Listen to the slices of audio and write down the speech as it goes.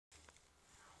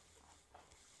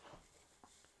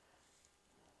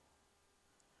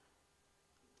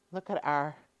Look at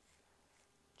our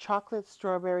chocolate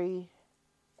strawberry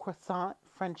croissant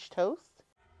French toast.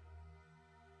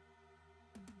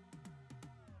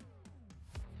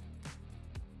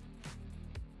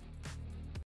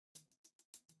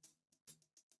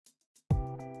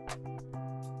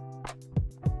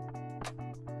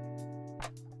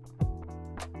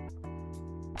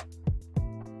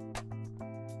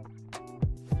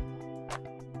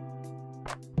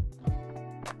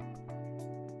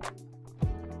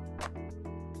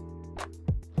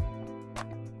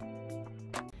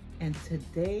 And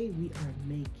today we are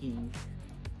making,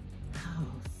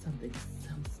 something so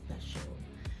special.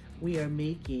 We are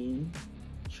making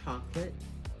chocolate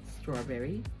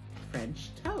strawberry French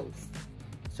toast.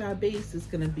 So our base is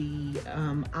gonna be,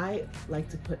 I like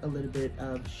to put a little bit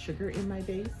of sugar in my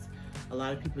base. A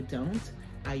lot of people don't.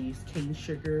 I use cane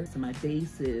sugar. So my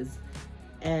base is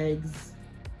eggs,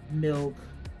 milk.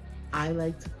 I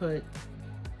like to put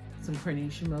some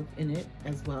carnation milk in it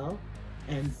as well,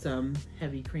 and some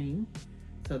heavy cream.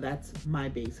 So that's my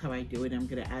base, how I do it. I'm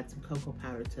gonna add some cocoa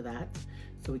powder to that.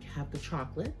 So we have the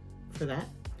chocolate for that.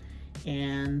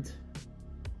 And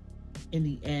in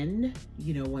the end,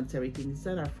 you know, once everything's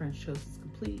done, our French toast is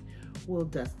complete, we'll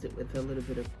dust it with a little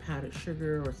bit of powdered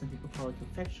sugar, or some people call it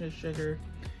confectioner sugar.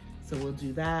 So we'll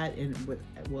do that, and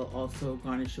we'll also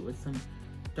garnish it with some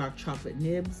dark chocolate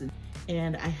nibs.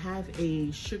 And I have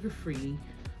a sugar-free,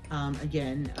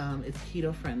 it's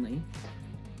keto friendly,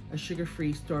 a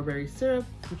sugar-free strawberry syrup,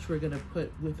 which we're gonna put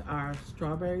with our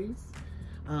strawberries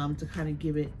to kind of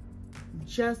give it,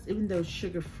 just, even though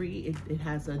sugar-free, it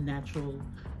has a natural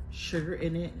sugar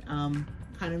in it, kind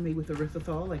of made with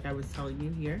erythritol, like I was telling you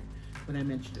here when I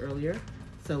mentioned earlier.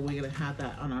 So we're gonna have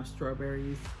that on our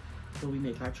strawberries when we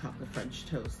make our chocolate French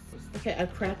toast. Okay,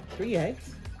 I've cracked 3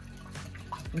 eggs.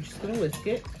 I'm just gonna whisk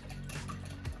it.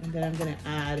 And then I'm gonna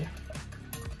add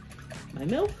my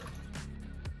milk.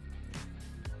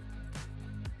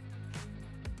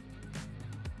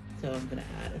 So I'm gonna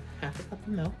add a half a cup of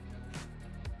milk.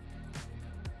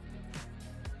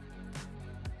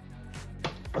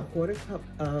 A quarter cup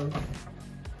of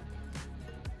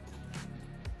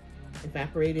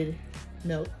evaporated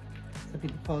milk. Some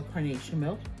people call it carnation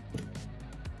milk.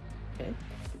 Okay.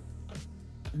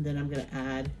 And then I'm gonna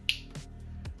add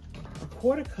a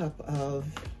quarter cup of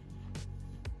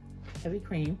heavy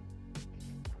cream.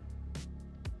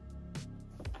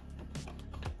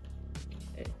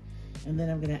 Okay. And then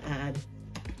I'm gonna add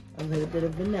a little bit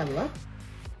of vanilla.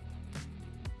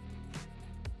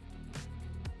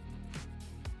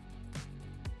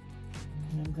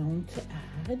 And I'm going to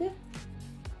add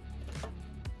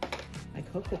my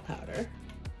cocoa powder.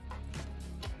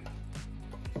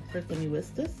 First, let me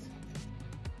whisk this.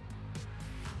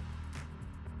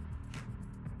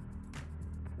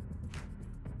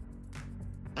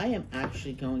 I am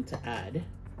actually going to add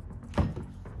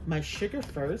my sugar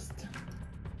first.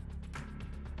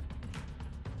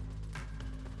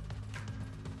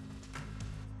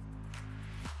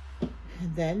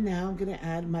 And then now I'm gonna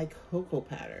add my cocoa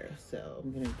powder. So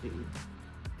I'm gonna do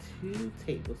 2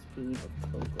 tablespoons of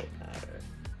cocoa powder.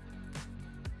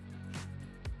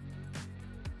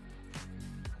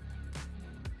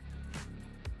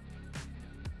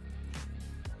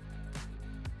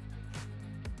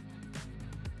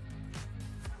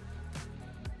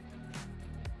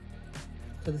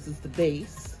 So this is the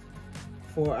base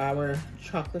for our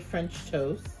chocolate French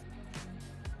toast.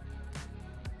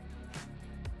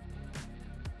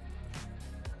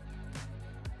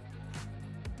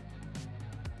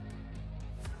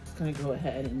 Just gonna go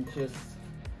ahead and just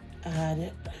add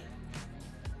it.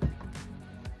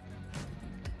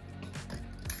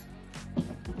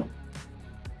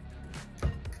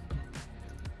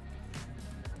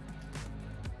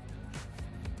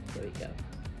 There we go.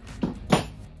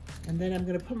 And then I'm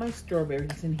gonna put my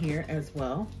strawberries in here as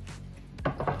well.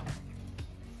 I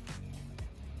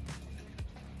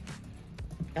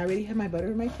already have my butter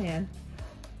in my pan.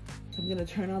 So I'm gonna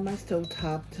turn on my stove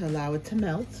top to allow it to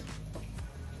melt.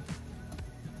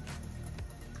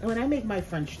 And when I make my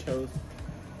French toast,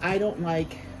 I don't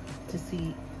like to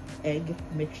see egg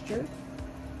mixture.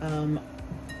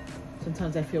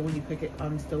 Sometimes I feel when you cook it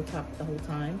on the stove top the whole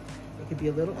time, it could be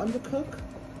a little undercooked.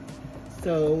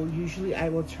 So usually I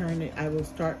will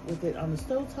start with it on the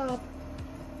stove top,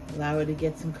 allow it to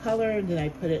get some color, and then I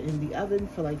put it in the oven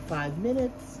for like 5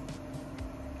 minutes,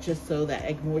 just so that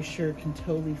egg moisture can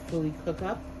totally fully cook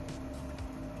up.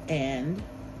 And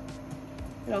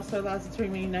it also allows it to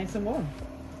remain nice and warm.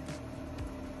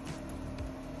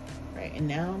 Right, and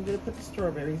now I'm gonna put the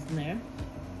strawberries in there.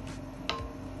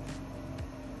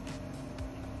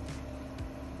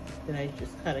 That I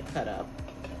just kind of cut up.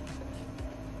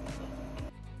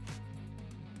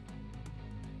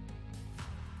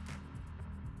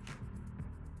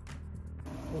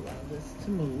 this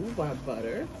to move our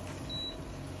butter.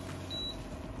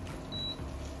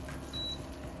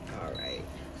 All right,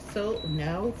 so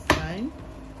now it's time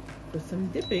for some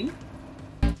dipping.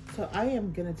 So I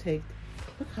am gonna take,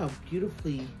 look how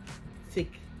beautifully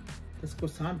thick this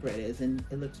croissant bread is, and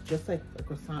it looks just like a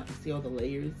croissant. You see all the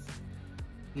layers,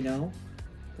 you know?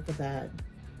 Look at that.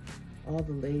 All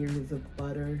the layers of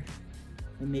butter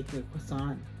and making a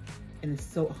croissant. And it's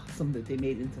so awesome that they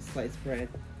made it into sliced bread.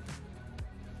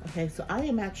 Okay, so I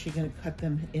am actually gonna cut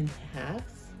them into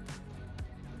halves,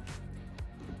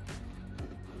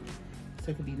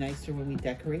 so it could be nicer when we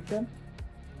decorate them.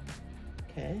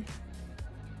 Okay.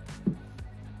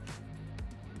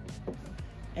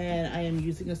 And I am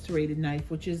using a serrated knife,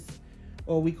 which is,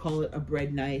 or we call it a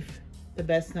bread knife. The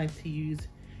best knife to use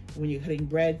when you're cutting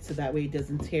bread, so that way it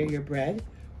doesn't tear your bread.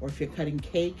 Or if you're cutting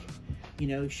cake, you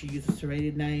know, you should use a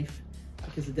serrated knife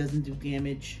because it doesn't do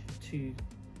damage to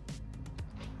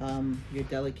your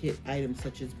delicate items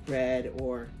such as bread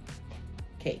or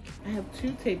cake. I have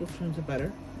 2 tablespoons of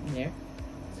butter in there.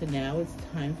 So now it's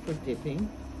time for dipping.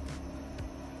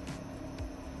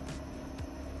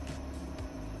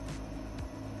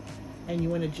 And you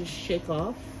want to just shake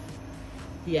off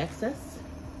the excess.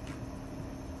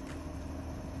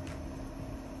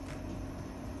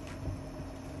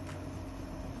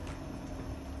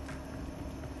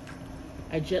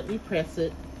 I gently press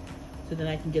it so then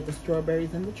I can get the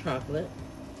strawberries and the chocolate.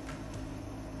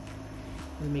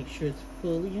 And make sure it's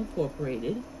fully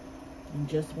incorporated. And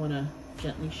just want to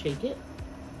gently shake it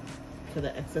so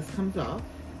the excess comes off.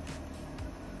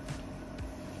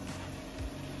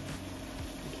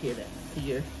 Hear that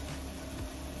here.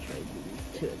 Try to do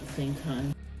these 2 at the same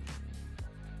time.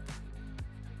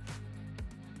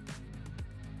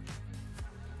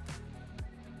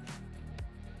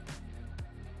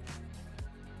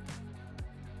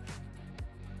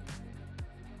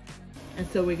 And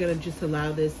so we're gonna just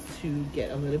allow this to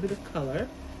get a little bit of color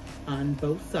on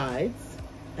both sides,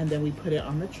 and then we put it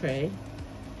on the tray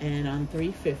and on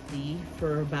 350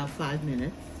 for about 5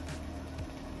 minutes,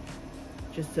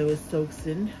 just so it soaks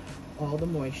in all the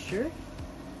moisture.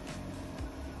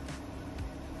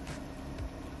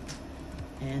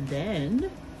 And then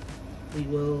we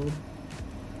will,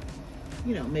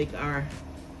 you know, make our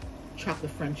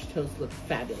chocolate French toast look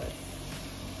fabulous.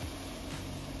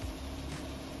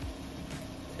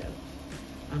 So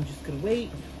I'm just gonna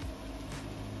wait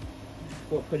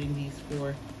before putting these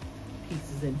 4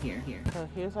 pieces in here. So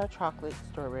here's our chocolate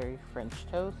strawberry French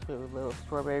toast with little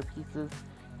strawberry pieces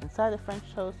inside the French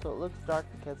toast, so it looks dark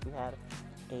because we had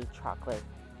a chocolate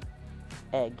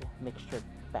egg mixture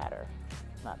batter.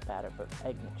 Not batter, but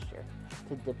egg mixture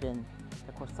to dip in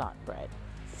the croissant bread.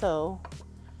 So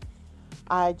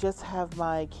I just have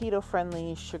my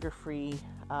keto-friendly, sugar-free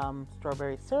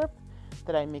strawberry syrup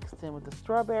that I mixed in with the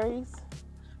strawberries.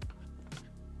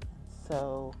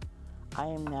 So I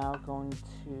am now going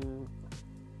to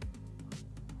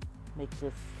make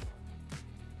this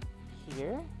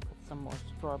here. Some more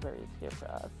strawberries here for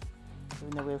us, even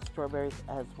though we have strawberries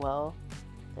as well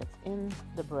that's in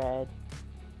the bread.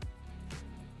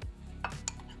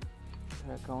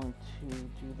 We're going to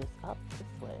do this up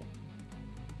this way.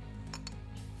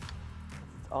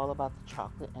 It's all about the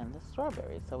chocolate and the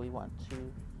strawberries, so we want to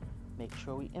make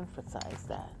sure we emphasize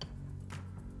that.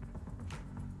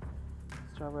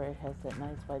 Strawberry has that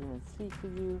nice vitamin C for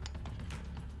you,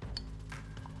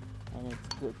 and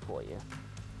it's good for you.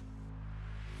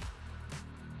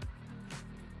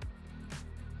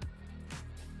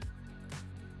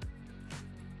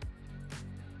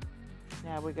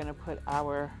 Now we're going to put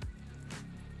our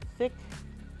thick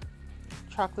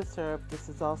chocolate syrup. This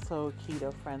is also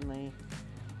keto friendly,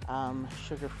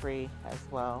 sugar free as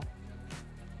well.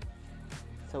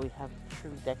 So we have the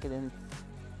true decadence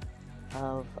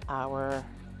of our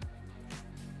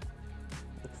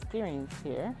experience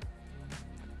here.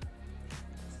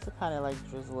 Just to kind of like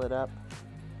drizzle it up.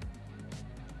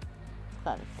 It's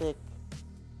kind of thick.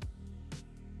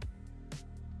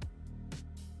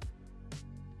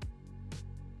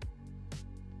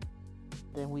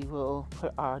 Then we will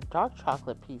put our dark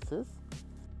chocolate pieces.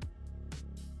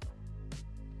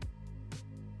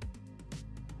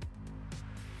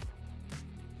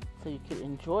 So you can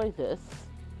enjoy this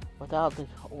without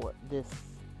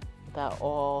without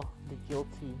all the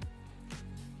guilty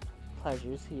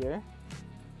pleasures here,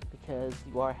 because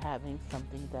you are having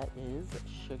something that is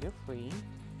sugar-free,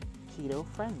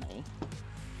 keto-friendly.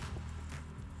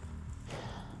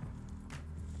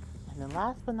 And then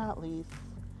last but not least,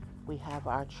 we have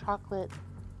our chocolate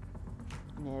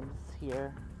nibs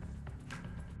here.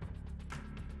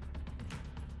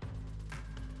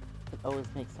 It always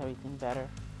makes everything better.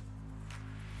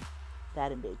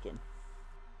 That and bacon.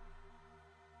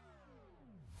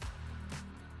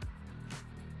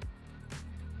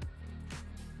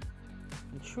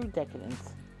 And true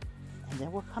decadence. And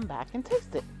then we'll come back and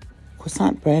taste it.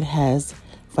 Croissant bread has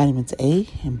vitamins A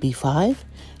and B5,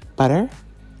 butter,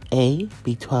 A,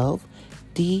 B12,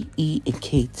 D, E, and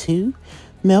K2,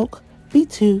 milk,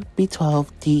 B2,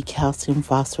 B12, D, calcium,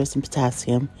 phosphorus, and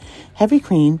potassium, heavy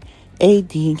cream, A,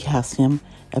 D, and calcium,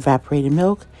 evaporated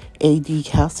milk, A, D,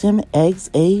 calcium, eggs,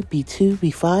 A, B2,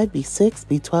 B5, B6,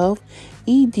 B12,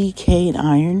 E, D, K, and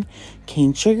iron,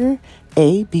 cane sugar,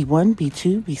 A, B1,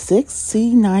 B2, B6,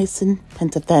 C, niacin,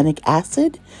 pantothenic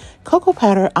acid, cocoa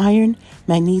powder, iron,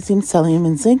 magnesium, selenium,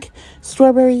 and zinc,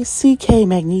 strawberry, CK,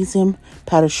 magnesium,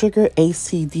 powdered sugar, A,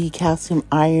 C, D, calcium,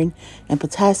 iron, and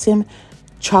potassium,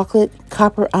 chocolate,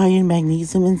 copper, iron,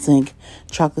 magnesium, and zinc,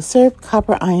 chocolate syrup,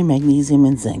 copper, iron, magnesium,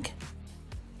 and zinc.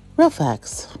 Real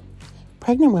facts.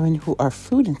 Pregnant women who are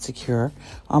food insecure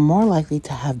are more likely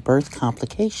to have birth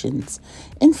complications.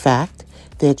 In fact,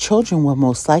 their children will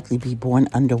most likely be born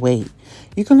underweight.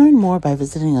 You can learn more by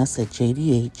visiting us at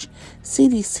jdhcdc.org.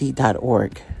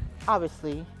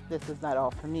 Obviously, this is not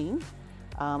all for me.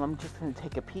 I'm just going to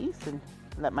take a piece and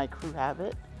let my crew have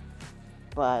it.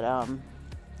 But I'm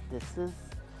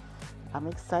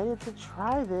excited to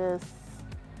try this.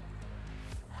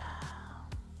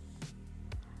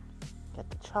 Got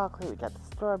the chocolate, we got the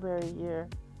strawberry here.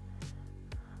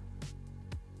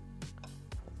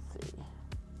 Let's see.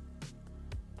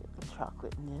 Get the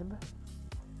chocolate nib.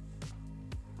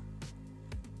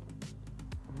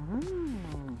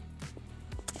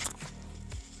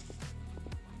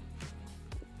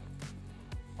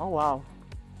 Oh wow.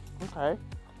 Okay.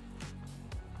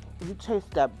 You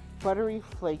taste that buttery,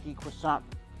 flaky croissant.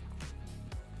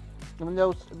 Even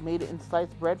though it's made in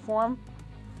sliced bread form,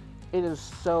 it is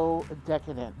so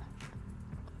decadent.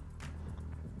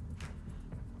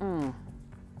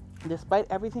 Despite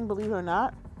everything, believe it or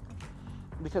not,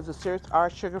 because the syrups are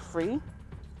sugar-free,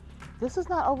 this is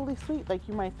not overly sweet like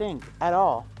you might think at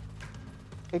all.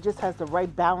 It just has the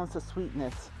right balance of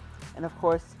sweetness. And of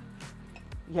course,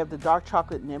 you have the dark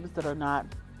chocolate nibs that are not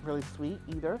really sweet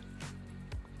either.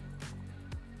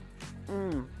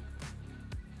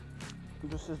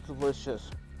 This is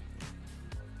delicious.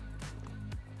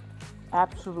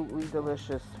 Absolutely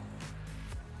delicious.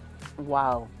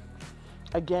 Wow.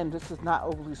 Again, this is not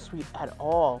overly sweet at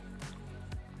all.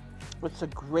 It's a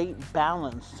great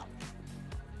balance.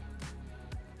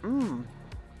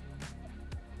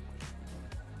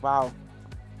 Wow.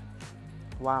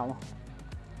 Wow.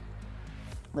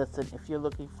 Listen, if you're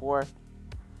looking for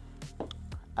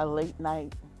a late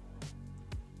night,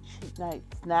 cheap night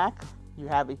snack, you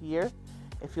have it here.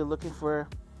 If you're looking for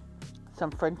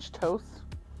some French toast,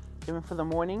 even for the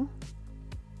morning,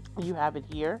 you have it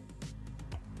here.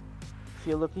 If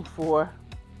you're looking for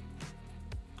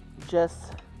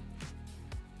just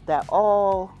that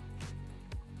all,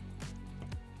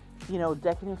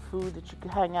 decadent food that you can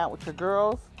hang out with your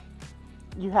girls,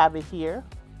 you have it here.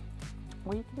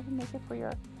 Or you can even make it for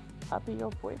your hubby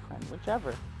or boyfriend,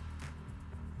 whichever.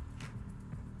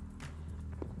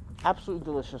 Absolutely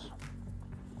delicious.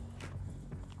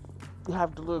 You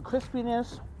have the little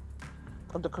crispiness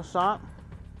of the croissant.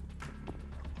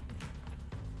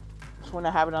 So when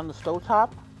I have it on the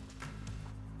stovetop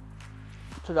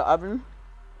to the oven,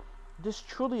 this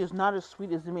truly is not as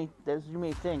sweet as you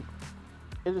may think.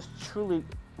 It is truly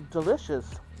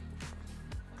delicious.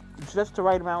 Just the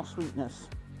right amount of sweetness.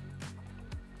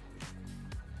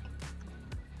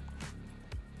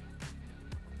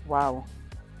 Wow.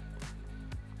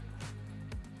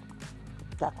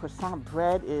 That croissant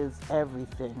bread is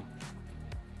everything.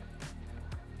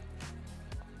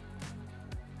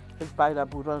 It's by la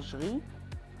boulangerie,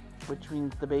 which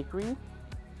means the bakery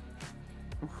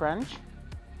in French.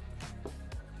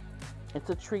 It's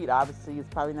a treat, obviously. It's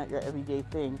probably not your everyday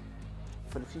thing.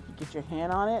 But if you could get your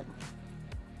hand on it,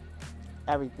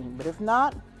 everything. But if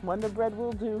not, Wonder Bread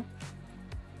will do.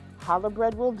 Challah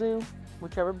bread will do.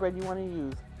 Whichever bread you want to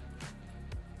use.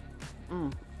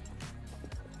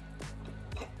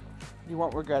 You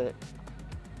won't regret it.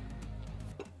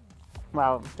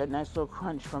 Wow, that nice little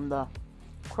crunch from the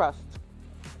crust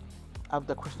of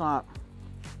the croissant.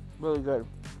 Really good.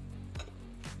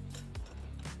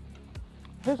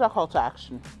 Here's our call to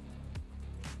action.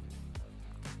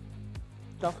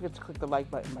 Don't forget to click the like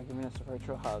button by giving us a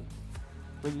virtual hug.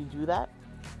 When you do that,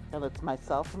 it lets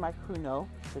myself and my crew know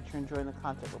that you're enjoying the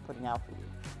content we're putting out for you.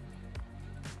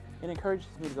 It encourages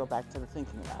me to go back to the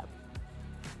thinking lab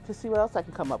to see what else I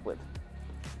can come up with.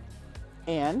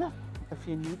 And if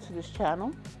you're new to this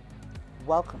channel,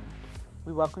 welcome.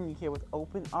 We welcome you here with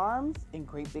open arms and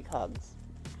great big hugs.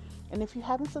 And if you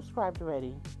haven't subscribed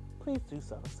already, please do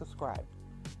so. Subscribe.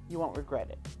 You won't regret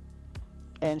it.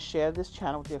 And share this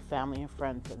channel with your family and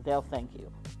friends. They'll thank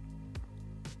you.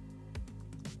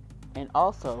 And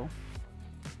also,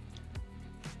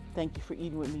 thank you for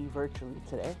eating with me virtually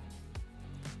today.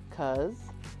 Because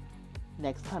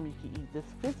next time you can eat this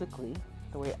physically,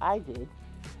 the way I did,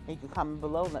 and you can comment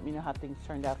below and let me know how things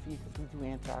turned out for you, because we do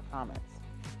answer our comments.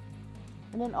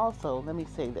 And then also, let me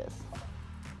say this.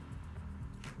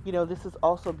 You know, this is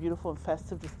also beautiful and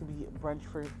festive. This could be brunch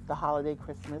for the holiday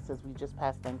Christmas, as we just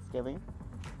passed Thanksgiving.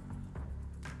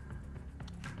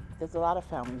 There's a lot of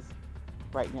families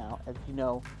right now, as you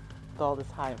know, with all this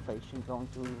high inflation, going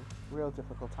through real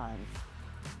difficult times.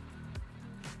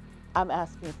 I'm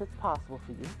asking if it's possible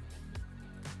for you.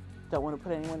 Don't want to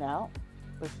put anyone out,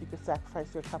 but if you could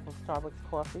sacrifice your cup of Starbucks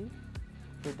coffee,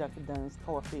 your Dunkin' Donuts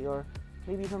coffee, or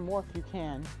maybe even more if you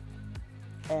can,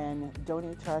 and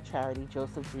donate to our charity,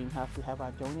 Joseph Greenhouse. We have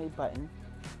our donate button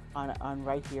on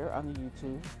right here on the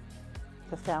YouTube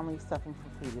to families suffering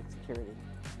from food insecurity.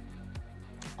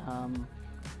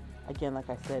 Again, like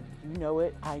I said, you know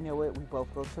it, I know it. We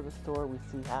both go to the store. We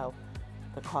see how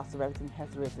the cost of everything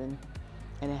has risen,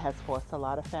 and it has forced a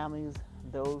lot of families.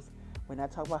 We're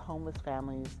not talking about homeless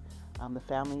families. The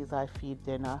families I feed,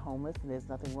 they're not homeless, and there's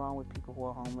nothing wrong with people who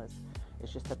are homeless.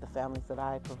 It's just that the families that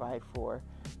I provide for,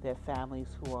 they're families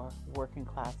who are working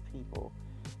class people,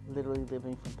 literally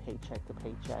living from paycheck to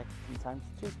paycheck, sometimes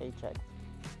 2 paychecks,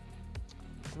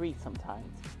 3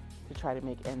 sometimes, to try to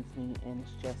make ends meet, and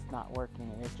it's just not working,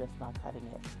 and it's just not cutting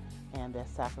it. And they're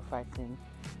sacrificing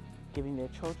giving their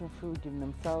children food, giving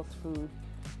themselves food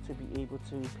to be able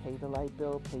to pay the light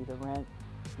bill, pay the rent,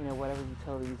 whatever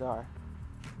utilities are.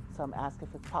 So I'm asking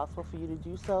if it's possible for you to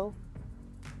do so.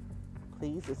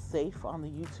 Please, it's safe on the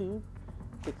YouTube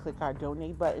to click our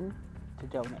donate button to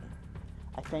donate.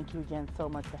 I thank you again so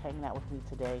much for hanging out with me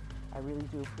today. I really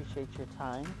do appreciate your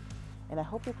time. And I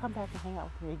hope you'll come back and hang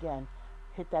out with me again.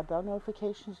 Hit that bell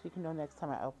notification so you can know next time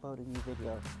I upload a new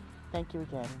video. Thank you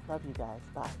again. Love you guys.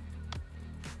 Bye.